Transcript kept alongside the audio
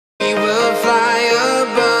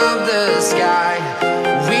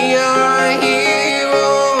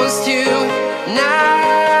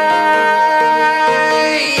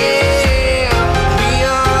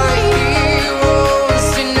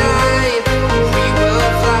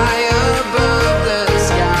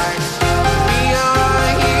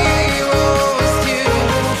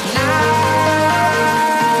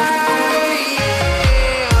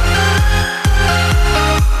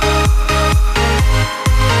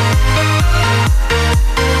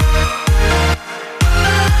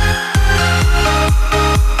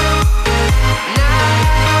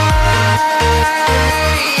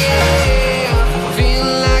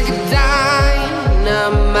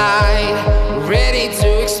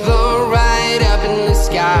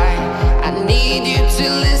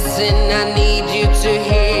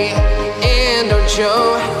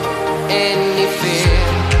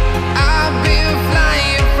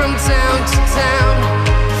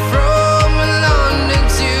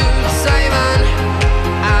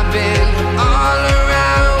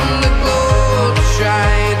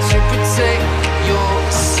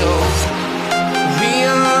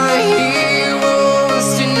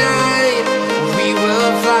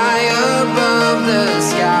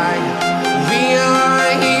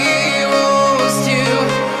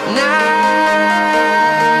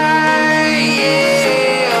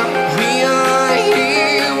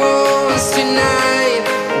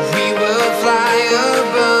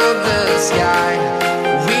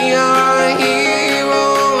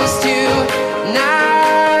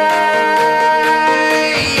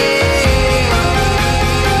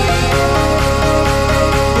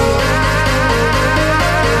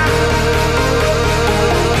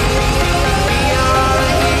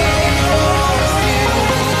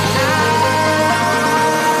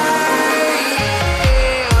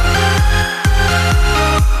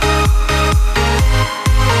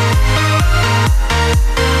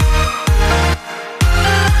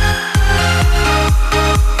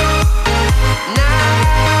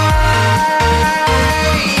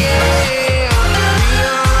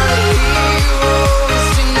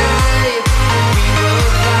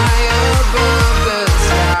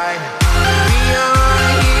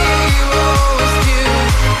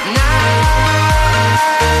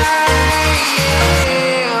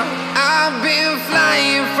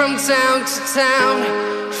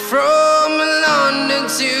from London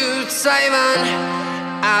to Taiwan.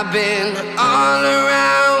 I've been all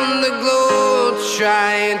around the globe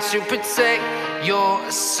trying to protect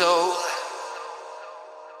your soul.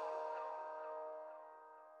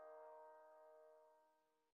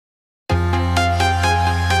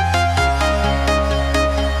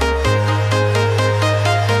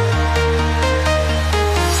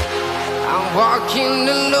 Walking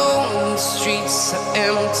alone, the streets are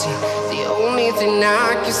empty. The only thing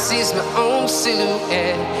I can see is my own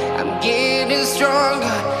silhouette. I'm getting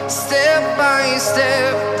stronger, step by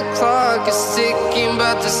step. The clock is ticking,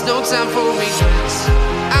 but there's no time for regrets.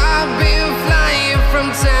 I've been flying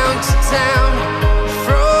from town to town,